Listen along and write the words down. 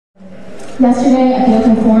Yesterday at the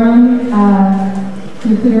Open Forum,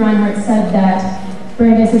 Yahuda Reinhardt said that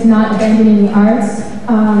Brandeis is not abandoning the arts.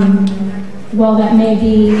 While that may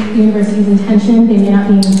be the university's intention, they may not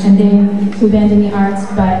be intending to abandon the arts,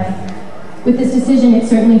 but with this decision, it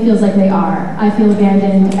certainly feels like they are. I feel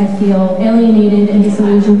abandoned, I feel alienated and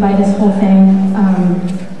disillusioned by this whole thing,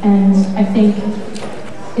 and I think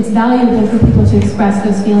it's valuable for people to express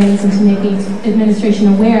those feelings and to make the administration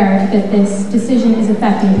aware that this decision is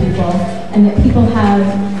affecting people and that people have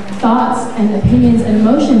thoughts and opinions and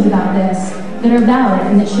emotions about this that are valid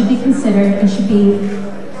and that should be considered and should be,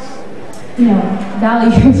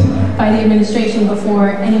 valued by the administration before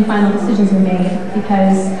any final decisions are made,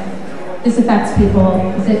 because this affects people.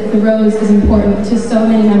 The Rose is important to so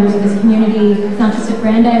many members of this community, not just at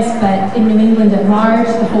Brandeis, but in New England at large,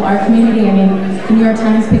 the whole art community. I mean, the New York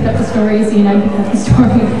Times picked up the story, CNN picked up the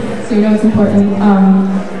story, so you know it's important.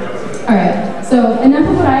 All right, so enough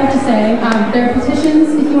of what I have to say. There are petitions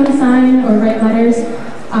if you want to sign or write letters.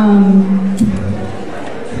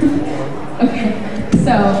 Okay,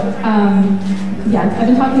 so, yeah, I've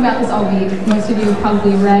been talking about this all week. Most of you have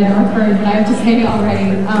probably read or heard what I have to say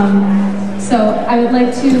already. So I would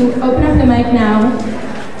like to open up the mic now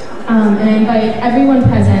and I invite everyone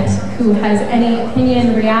present who has any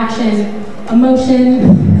opinion, reaction,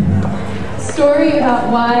 emotion, story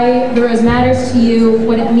about why the Rose matters to you,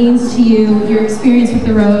 what it means to you, your experience with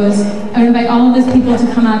the Rose. I would invite all of those people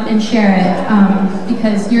to come up and share it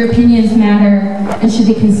because your opinions matter and should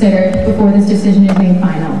be considered before this decision is made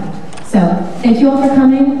final. So, thank you all for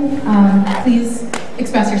coming. Please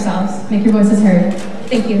express yourselves, make your voices heard.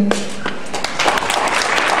 Thank you.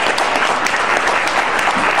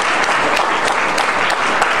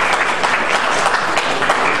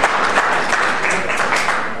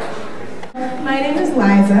 My name is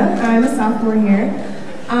Liza. I'm a sophomore here.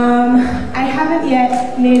 I haven't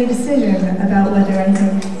yet made a decision about whether I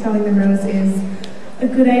think selling the Rose is a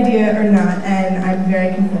good idea or not, and I'm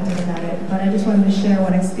very conflicted about it, but I just wanted to share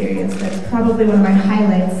one experience that's probably one of my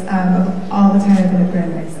highlights of all the time I've been at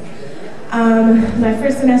Brandeis. My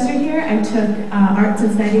first semester here, I took art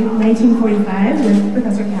since 1945 with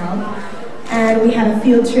Professor Cal, and we had a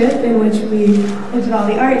field trip in which we looked at all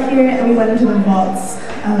the art here, and we went into the vaults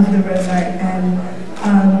of the Rose art, and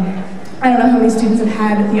I don't know how many students have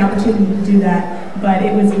had the opportunity to do that, but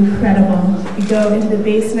it was incredible. You go into the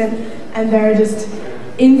basement, and there are just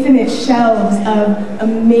infinite shelves of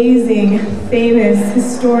amazing, famous,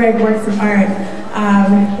 historic works of art.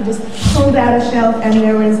 I just pulled out a shelf and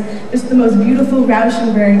there was just the most beautiful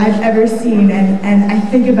Rauschenberg I've ever seen, and I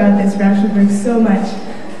think about this Rauschenberg so much.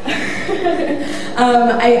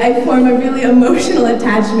 I form a really emotional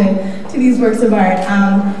attachment to these works of art.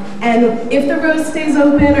 And if the Rose stays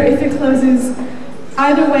open or if it closes,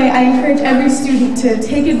 either way, I encourage every student to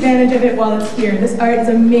take advantage of it while it's here. This art is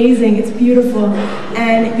amazing, it's beautiful,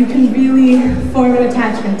 and you can really form an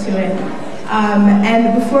attachment to it.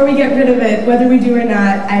 And before we get rid of it, whether we do or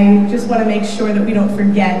not, I just want to make sure that we don't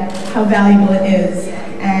forget how valuable it is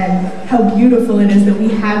and how beautiful it is that we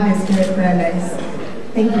have this here at Brandeis.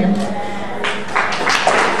 Thank you.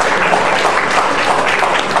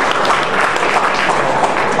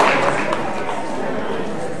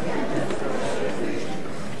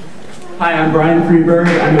 Hi, I'm Brian Freeberg.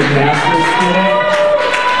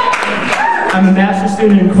 I'm a master's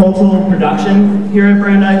student in cultural production here at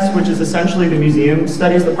Brandeis, which is essentially the museum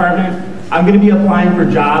studies department. I'm going to be applying for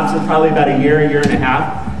jobs in probably about a year and a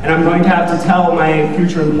half, and I'm going to have to tell my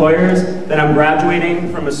future employers that I'm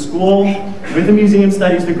graduating from a school with a museum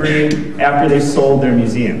studies degree after they sold their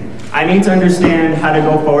museum. I need to understand how to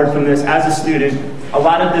go forward from this as a student. A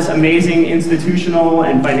lot of this amazing institutional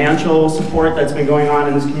and financial support that's been going on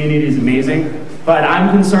in this community is amazing, but I'm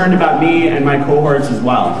concerned about me and my cohorts as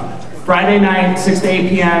well. Friday night, 6 to 8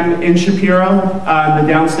 p.m. in Shapiro, the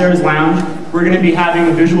downstairs lounge, we're going to be having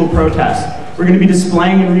a visual protest. We're going to be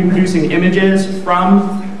displaying and reproducing images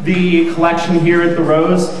from the collection here at the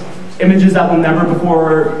Rose, images that will never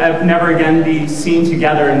again be seen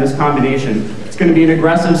together in this combination. It's going to be an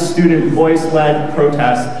aggressive student voice-led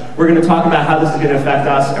protest. We're going to talk about how this is going to affect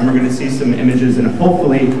us, and we're going to see some images and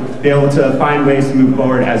hopefully be able to find ways to move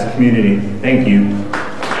forward as a community. Thank you.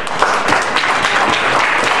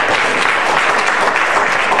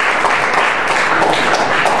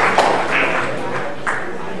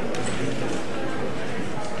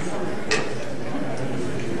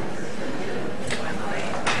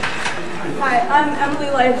 Hi, I'm Emily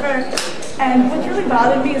Leifer. And what really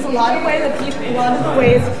bothered me is a lot of the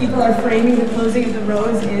ways people are framing the closing of the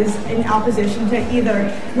Rose is in opposition to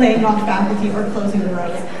either laying off faculty or closing the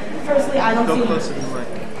Rose. Firstly, I don't see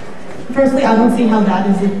firstly, I don't see how that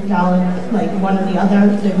is valid, like one or the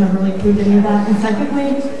other. They've never really proved any of that. And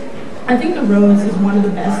secondly, I think the Rose is one of the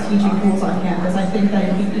best teaching tools on campus. I think that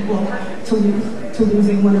it'd be equal to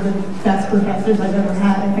losing one of the best professors I've ever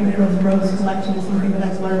had. I think the Rose collection is something that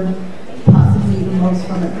I've learned possibly the most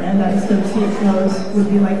from at Brandeis. So to see it close would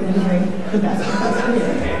be like losing the best professor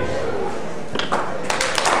here.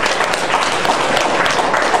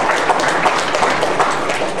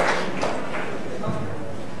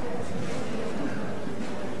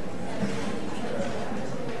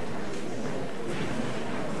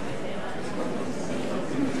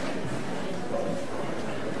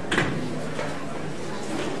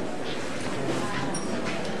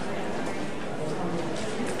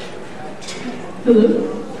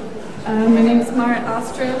 Hello. My name is Mara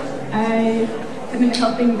Ostro. I have been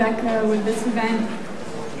helping Becca with this event.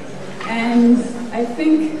 And I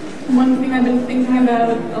think one thing I've been thinking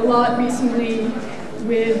about a lot recently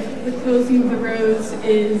with the closing of the Rose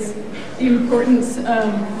is the importance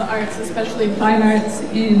of the arts, especially fine arts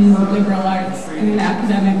in liberal arts and in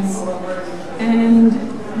academics. And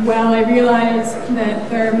while I realize that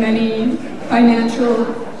there are many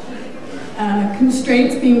financial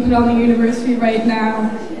constraints being put on the university right now,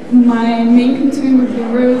 my main concern with the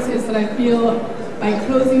Rose is that I feel by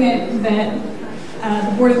closing it that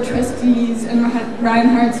the Board of Trustees and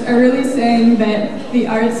Reinhardt's are really saying that the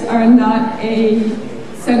arts are not a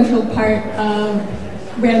central part of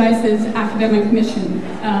Brandeis's academic mission.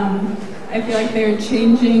 I feel like they're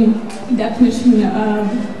changing the definition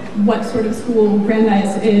of what sort of school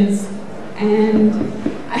Brandeis is, and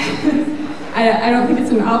I don't think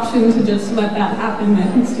it's an option to just let that happen. I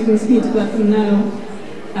think students need to let them know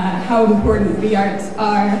how important the arts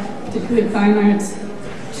are, particularly fine arts,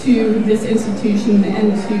 to this institution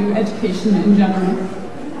and to education in general.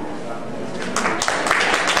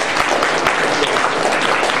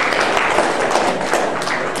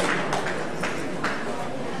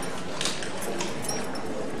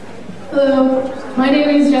 Hello, my name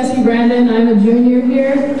is Jessie Brandon. I'm a junior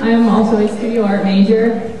here. I am also a studio art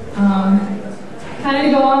major. Kind of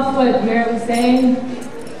to go off what Merritt was saying,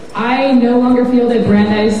 I no longer feel that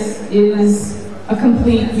Brandeis is a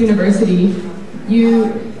complete university.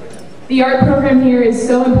 The art program here is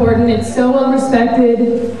so important, it's so well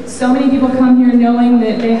respected. So many people come here knowing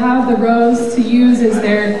that they have the Rose to use as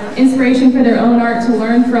their inspiration for their own art to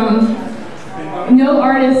learn from. No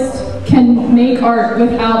artist can make art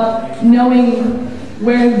without knowing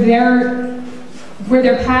where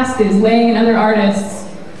their past is, laying in other artists.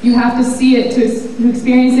 You have to see it, to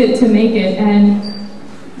experience it, to make it. And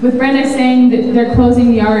with Brandeis saying that they're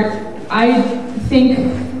closing the art, I think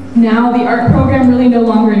now the art program really no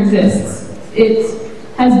longer exists. It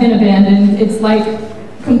has been abandoned. It's like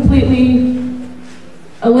completely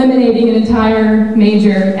eliminating an entire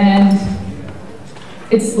major, and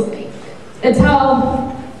it's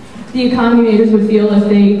how the economy majors would feel if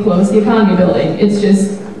they closed the economy building. It's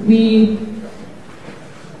just, we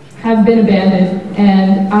have been abandoned,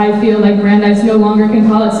 and I feel like Brandeis no longer can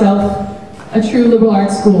call itself a true liberal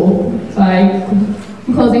arts school by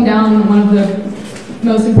closing down one of the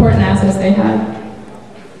most important assets they had.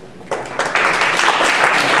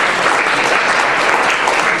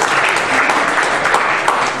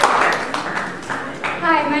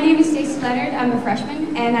 Hi, my name is Stacey Leonard. I'm a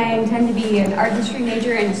freshman, and I intend to be an art history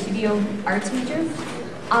major and a studio arts major.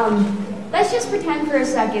 Let's just pretend for a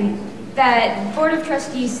second that Board of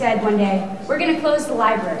Trustees said one day, we're going to close the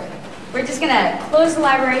library. We're just going to close the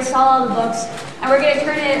library, sell all the books, and we're going to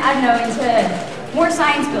turn it, I don't know, into more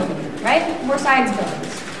science buildings, right? More science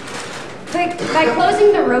buildings. By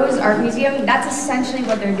closing the Rose Art Museum, that's essentially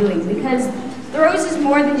what they're doing, because the Rose is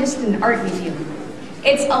more than just an art museum.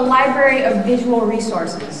 It's a library of visual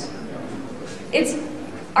resources.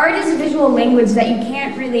 Art is a visual language that you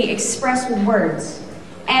can't really express with words.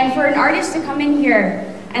 And for an artist to come in here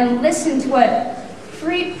and listen to what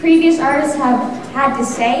previous artists have had to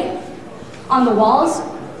say on the walls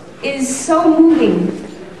is so moving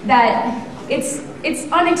that it's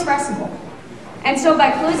unexpressible. And so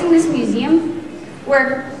by closing this museum,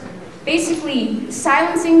 we're basically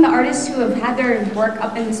silencing the artists who have had their work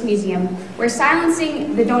up in this museum. We're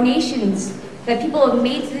silencing the donations that people have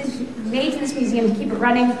made to this museum to keep it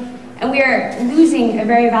running, and we are losing a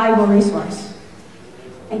very valuable resource.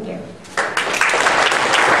 Thank you.